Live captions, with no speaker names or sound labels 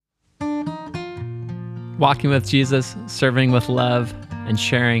walking with Jesus, serving with love, and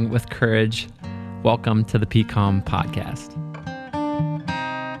sharing with courage. Welcome to the PCOM podcast.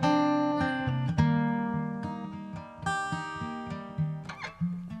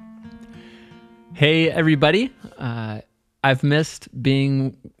 Hey, everybody. I've missed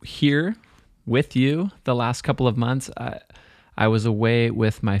being here with you the last couple of months. I was away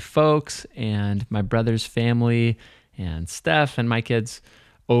with my folks and my brother's family and Steph and my kids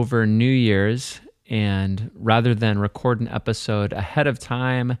over New Year's. And rather than record an episode ahead of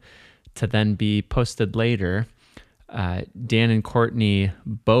time to then be posted later, Dan and Courtney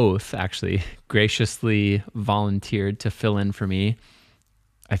both actually graciously volunteered to fill in for me.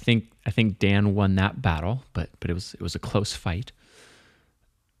 I think Dan won that battle, but it was a close fight.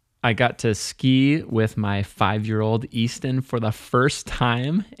 I got to ski with my 5-year-old Easton for the first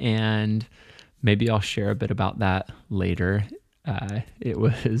time, and maybe I'll share a bit about that later. It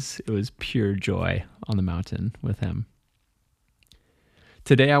was pure joy on the mountain with him.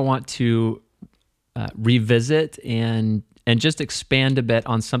 Today I want to revisit and just expand a bit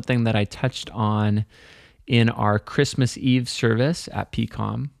on something that I touched on in our Christmas Eve service at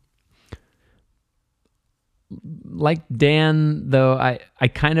PCOM. Like Dan, though, I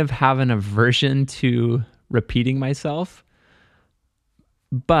kind of have an aversion to repeating myself,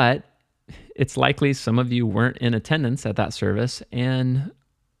 but it's likely some of you weren't in attendance at that service, and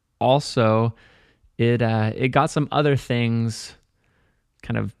also it got some other things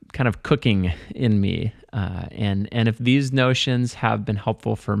kind of cooking in me, and if these notions have been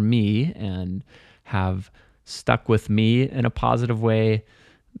helpful for me and have stuck with me in a positive way,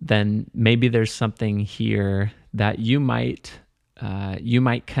 then maybe there's something here that you might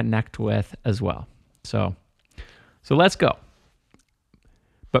connect with as well. So let's go.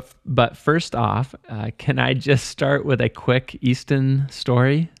 But first off, can I just start with a quick Easton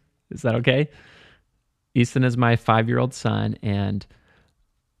story? Is that okay? Easton is my 5-year-old son, and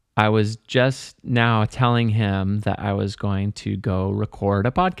I was just now telling him that I was going to go record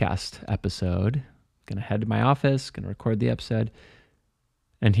a podcast episode. Going to head to my office, going to record the episode.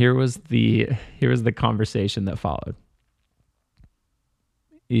 And here was the conversation that followed.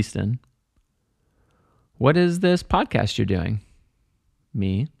 Easton, what is this podcast you're doing?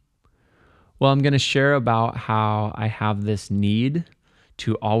 Me? Well, I'm going to share about how I have this need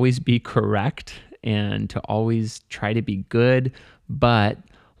to always be correct and to always try to be good, but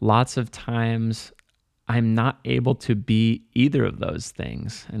lots of times I'm not able to be either of those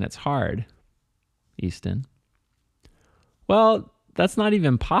things, and it's hard. Easton, well, that's not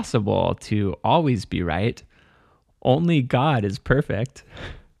even possible to always be right. Only God is perfect.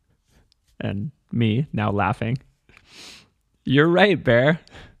 And me, now laughing. You're right, Bear.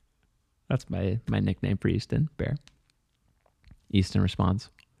 That's my nickname for Easton, Bear. Easton responds,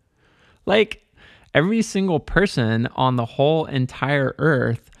 like, every single person on the whole entire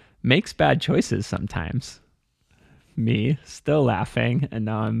earth makes bad choices sometimes. Me, still laughing, and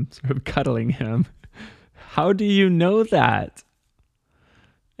now I'm sort of cuddling him. How do you know that?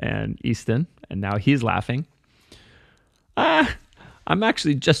 And Easton, and now he's laughing. I'm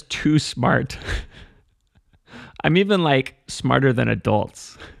actually just too smart. I'm even like smarter than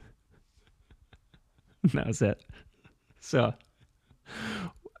adults. That was it. So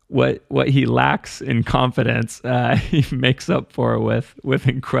what he lacks in confidence, he makes up for with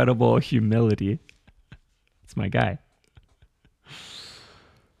incredible humility. It's my guy.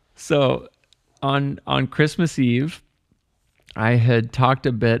 So on Christmas Eve, I had talked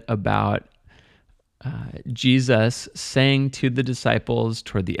a bit about Jesus saying to the disciples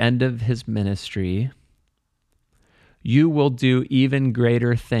toward the end of his ministry, "You will do even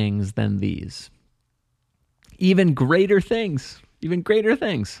greater things than these." Even greater things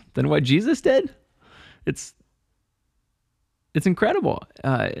than what Jesus did. It's incredible,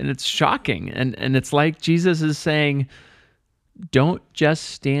 and it's shocking, and it's like Jesus is saying, don't just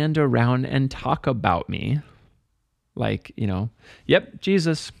stand around and talk about me. Like, yep,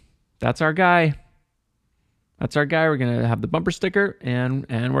 Jesus, that's our guy. We're going to have the bumper sticker and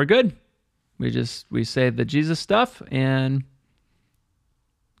we're good. We say the Jesus stuff, and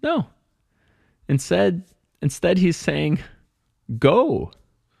no. Instead he's saying, go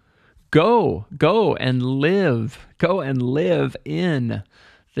and live. Go and live in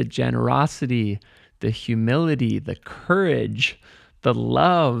the generosity, the humility, the courage, the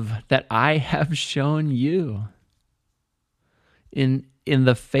love that I have shown you. In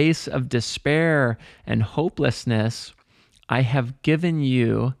the face of despair and hopelessness, I have given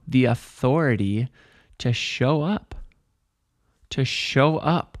you the authority to show up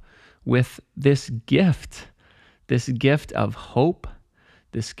with this gift of hope,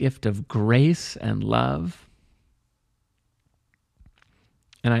 this gift of grace and love.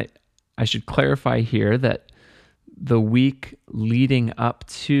 And I should clarify here that the week leading up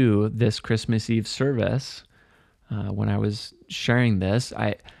to this Christmas Eve service, when I was sharing this,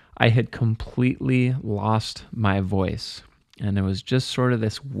 I had completely lost my voice. And it was just sort of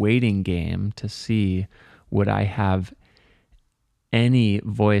this waiting game to see, would I have any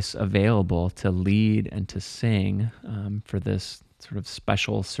voice available to lead and to sing for this sort of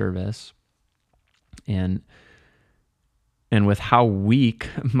special service. And with how weak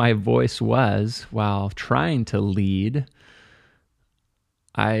my voice was while trying to lead,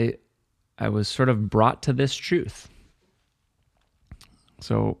 I was sort of brought to this truth.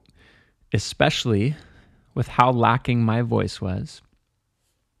 So, especially with how lacking my voice was,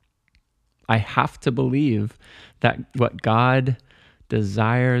 I have to believe that what God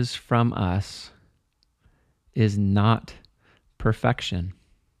desires from us is not perfection,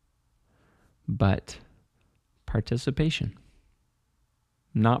 but participation.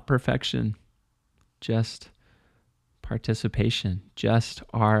 Not perfection, just participation, just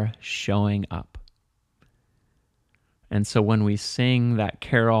our showing up. And so when we sing that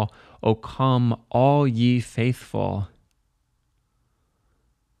carol, "O come all ye faithful,"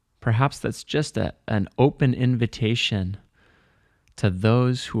 perhaps that's just an open invitation to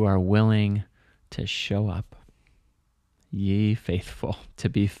those who are willing to show up. Ye faithful, to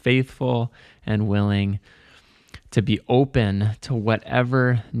be faithful and willing to be open to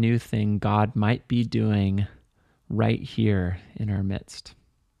whatever new thing God might be doing right here in our midst.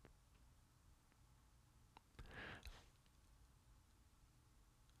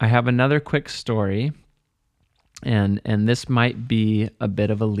 I have another quick story, and this might be a bit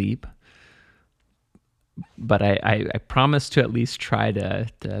of a leap, but I promise to at least try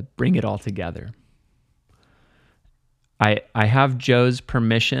to bring it all together. I have Joe's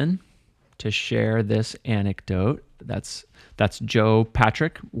permission to share this anecdote. That's Joe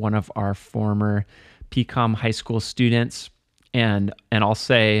Patrick, one of our former PCOM high school students, and I'll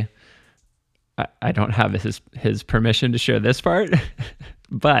say I don't have his permission to share this part,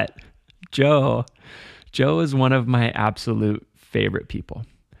 but Joe is one of my absolute favorite people.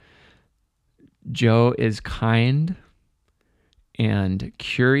 Joe is kind and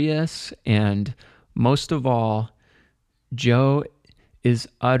curious, and most of all, Joe is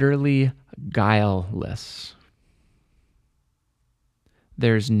utterly guileless.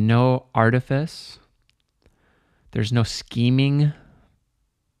 There's no artifice. There's no scheming.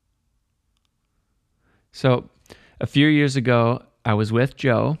 So a few years ago, I was with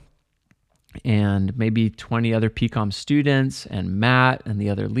Joe and maybe 20 other PCOM students and Matt and the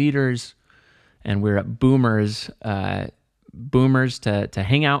other leaders, and we're at Boomers to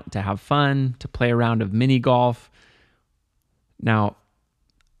hang out, to have fun, to play a round of mini golf. Now,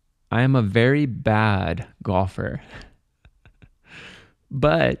 I am a very bad golfer,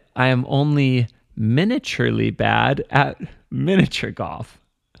 but I am only miniaturely bad at miniature golf.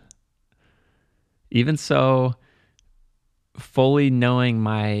 Even so, fully knowing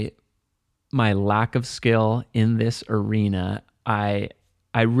my lack of skill in this arena, I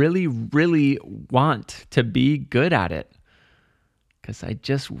really, really want to be good at it, because I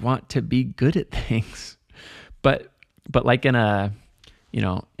just want to be good at things. But like in a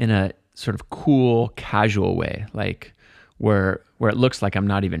sort of cool, casual way, like where it looks like I'm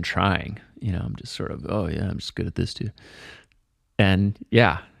not even trying. I'm just sort of, oh yeah, I'm just good at this too. And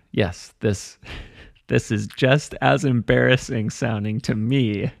yes, this is just as embarrassing sounding to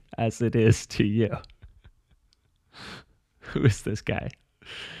me as it is to you. Who is this guy?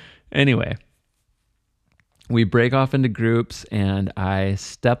 Anyway, we break off into groups, and I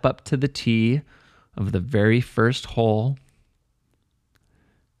step up to the tee of the very first hole.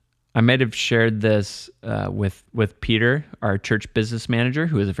 I might have shared this with Peter, our church business manager,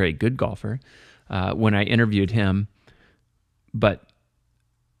 who is a very good golfer, when I interviewed him. But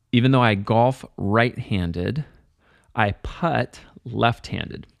even though I golf right-handed, I putt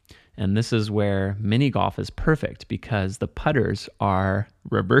left-handed. And this is where mini golf is perfect, because the putters are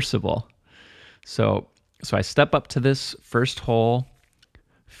reversible. So I step up to this first hole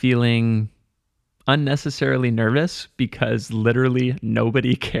feeling unnecessarily nervous, because literally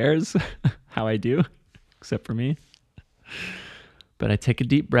nobody cares how I do except for me. But I take a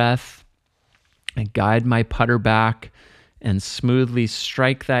deep breath, I guide my putter back, and smoothly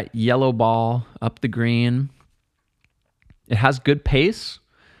strike that yellow ball up the green. It has good pace,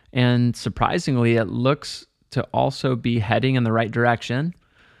 and surprisingly, it looks to also be heading in the right direction.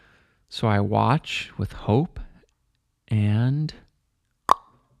 So I watch with hope, and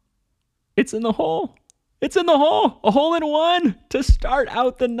it's in the hole. It's in the hole, a hole in one to start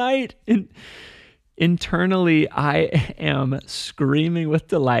out the night. And internally, I am screaming with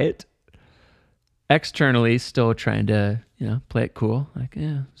delight. Externally, still trying to, play it cool. Like,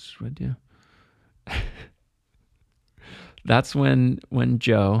 yeah, that's what I do. That's when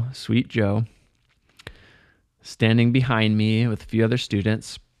Joe, sweet Joe, standing behind me with a few other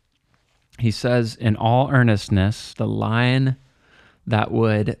students, he says in all earnestness, the line that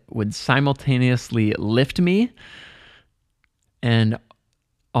would simultaneously lift me and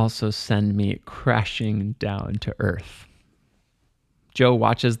also send me crashing down to earth. Joe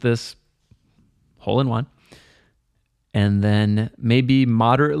watches this hole in one and then maybe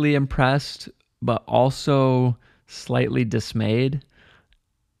moderately impressed, but also slightly dismayed,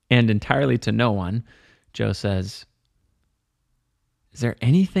 and entirely to no one, Joe says, "Is there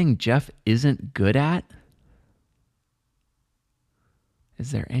anything Jeff isn't good at?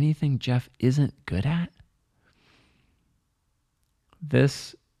 Is there anything Jeff isn't good at?"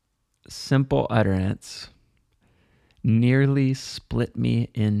 This simple utterance nearly split me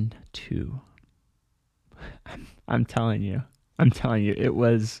in two. I'm telling you, it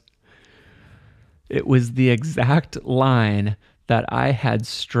was the exact line that I had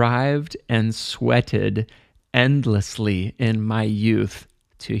strived and sweated endlessly in my youth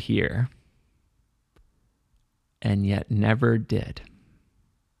to hear, and yet never did.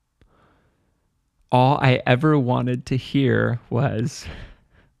 All I ever wanted to hear was,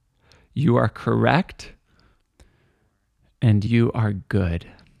 "You are correct, and you are good."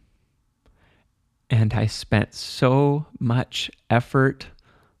 And I spent so much effort,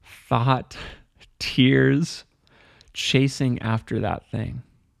 thought, tears, chasing after that thing.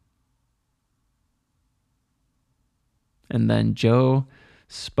 And then Joe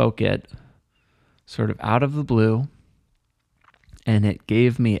spoke it sort of out of the blue, and it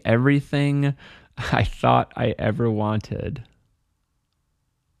gave me everything I thought I ever wanted.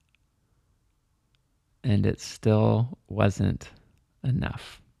 And it still wasn't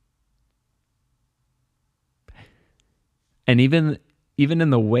enough. And even in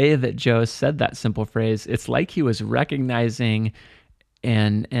the way that Joe said that simple phrase, it's like he was recognizing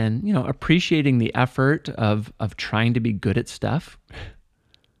and appreciating the effort of trying to be good at stuff.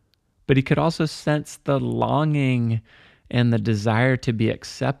 But he could also sense the longing and the desire to be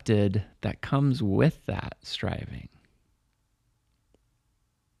accepted that comes with that striving.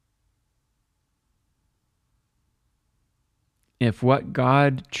 If what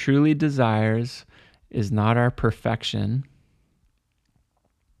God truly desires is not our perfection,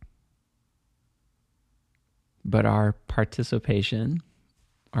 but our participation,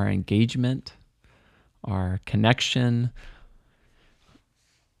 our engagement, our connection,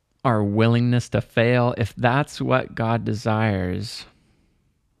 our willingness to fail, if that's what God desires,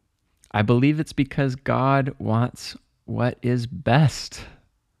 I believe it's because God wants what is best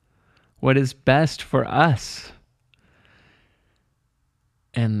for us.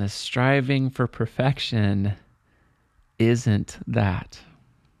 And the striving for perfection isn't that.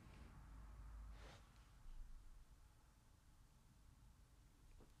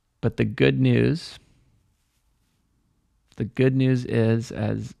 But the good news is,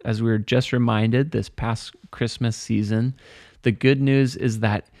 as we were just reminded this past Christmas season, the good news is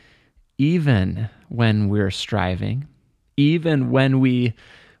that even when we're striving, even when we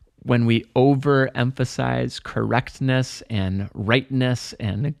overemphasize correctness and rightness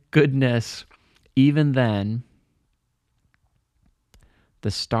and goodness, even then, the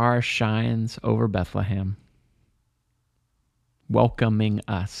star shines over Bethlehem, welcoming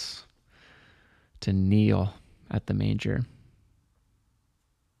us to kneel at the manger.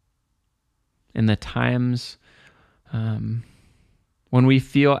 In the times when we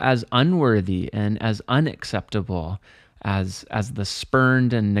feel as unworthy and as unacceptable as the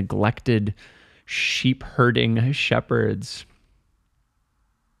spurned and neglected sheep herding shepherds,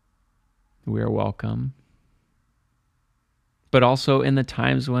 we are welcome. But also in the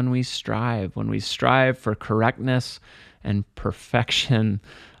times when we strive for correctness and perfection,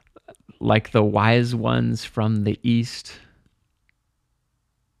 like the wise ones from the East,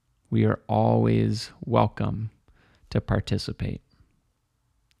 we are always welcome to participate,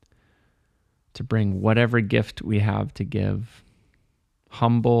 to bring whatever gift we have to give,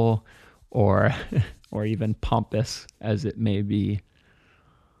 humble or even pompous as it may be.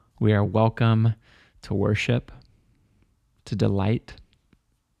 We are welcome to worship, to delight,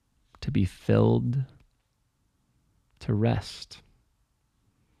 to be filled, to rest,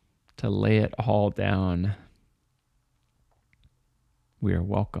 to lay it all down. We are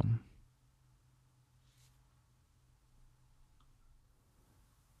welcome.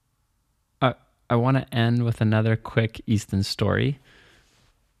 I want to end with another quick Easton story.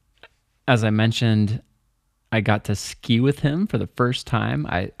 As I mentioned, I got to ski with him for the first time.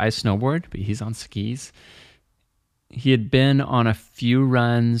 I snowboard, but he's on skis. He had been on a few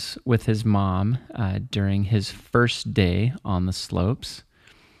runs with his mom during his first day on the slopes.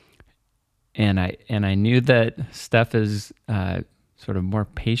 And I knew that Steph is sort of more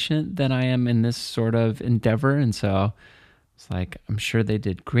patient than I am in this sort of endeavor. And so it's like, I'm sure they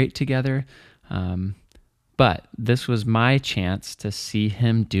did great together. But this was my chance to see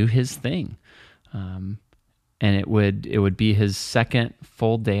him do his thing. And it would be his second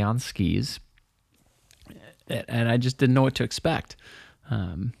full day on skis. And I just didn't know what to expect.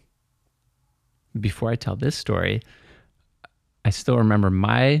 Before I tell this story, I still remember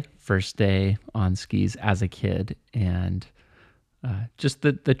my first day on skis as a kid, and just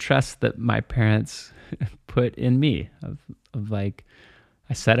the trust that my parents put in me of like,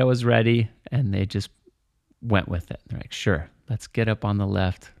 I said I was ready, and they just went with it. They're like, sure, let's get up on the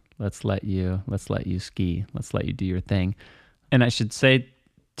lift. Let's let you ski. Let's let you do your thing. And I should say,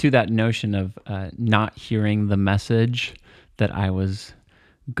 to that notion of not hearing the message that I was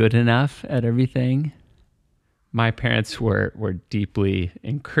good enough at everything, my parents were deeply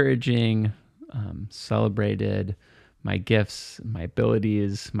encouraging, celebrated my gifts, my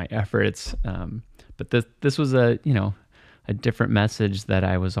abilities, my efforts. But this was a different message that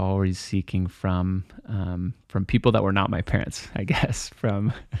I was always seeking from people that were not my parents, I guess,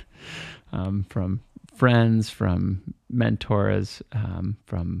 from friends, from mentors,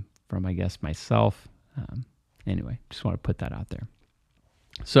 from I guess myself. Anyway, just want to put that out there.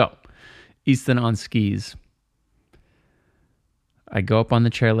 So, Easton on skis. I go up on the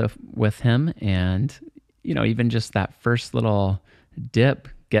chairlift with him, and even just that first little dip,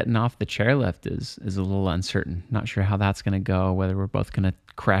 getting off the chairlift is a little uncertain. Not sure how that's going to go, whether we're both going to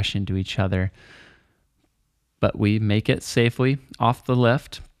crash into each other. But we make it safely off the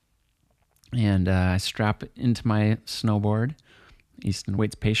lift, and I strap it into my snowboard. Easton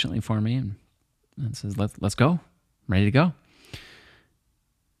waits patiently for me and says, let's go. I'm ready to go.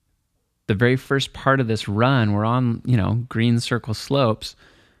 The very first part of this run, we're on, green circle slopes,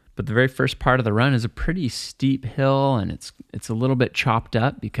 but the very first part of the run is a pretty steep hill, and it's a little bit chopped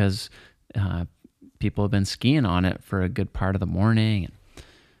up because people have been skiing on it for a good part of the morning.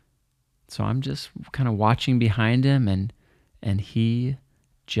 So I'm just kind of watching behind him, and he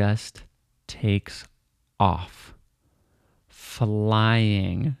just takes off,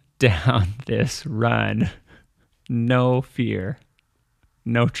 flying down this run. No fear,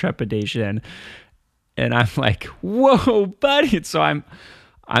 no trepidation. And I'm like, whoa, buddy. And so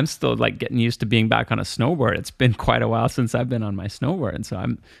I'm still like getting used to being back on a snowboard. It's been quite a while since I've been on my snowboard. And so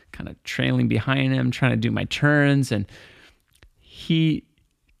I'm kind of trailing behind him, trying to do my turns. And he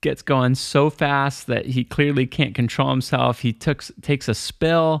gets going so fast that he clearly can't control himself. He takes a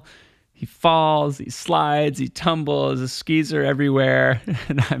spill. He falls, he slides, he tumbles, his skis are everywhere.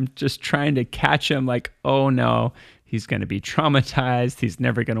 And I'm just trying to catch him like, oh no, he's going to be traumatized. He's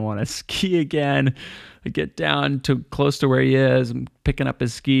never going to want to ski again. I get down to close to where he is. I'm picking up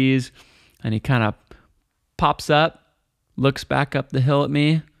his skis, and he kind of pops up, looks back up the hill at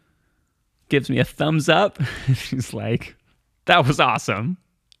me, gives me a thumbs up. He's like, that was awesome.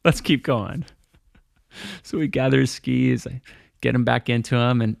 Let's keep going. So we gather his skis, I get him back into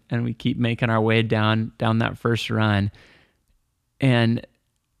them, and we keep making our way down that first run. And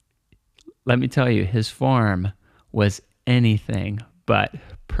let me tell you, his form was anything but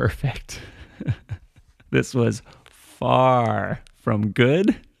perfect. This was far from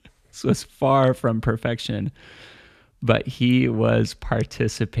good. This was far from perfection. But he was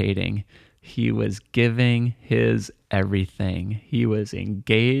participating. He was giving his everything. He was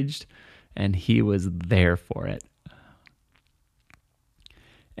engaged, and he was there for it.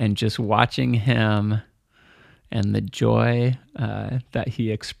 And just watching him and the joy that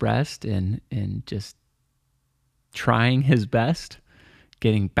he expressed in just trying his best,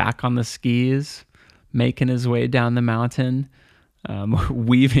 getting back on the skis, making his way down the mountain,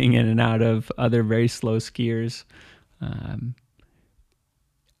 weaving in and out of other very slow skiers.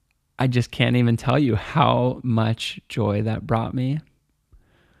 I just can't even tell you how much joy that brought me,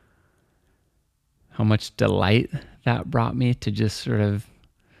 how much delight that brought me to just sort of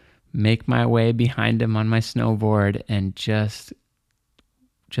make my way behind him on my snowboard and just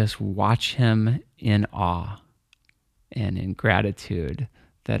watch him in awe and in gratitude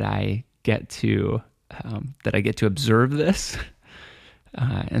that I get to observe this,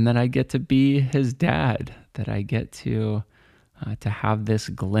 and that I get to be his dad, that I get to have this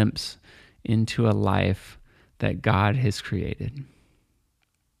glimpse into a life that God has created.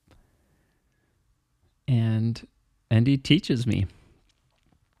 And he teaches me.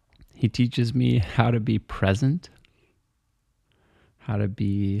 He teaches me how to be present, how to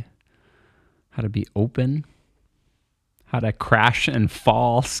be open, how to crash and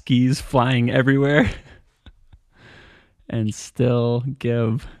fall, skis flying everywhere, and still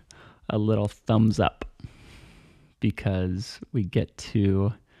give a little thumbs up because we get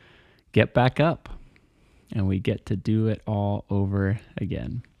to get back up and we get to do it all over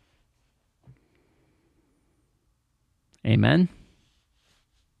again. Amen.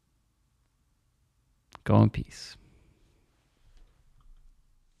 Go in peace.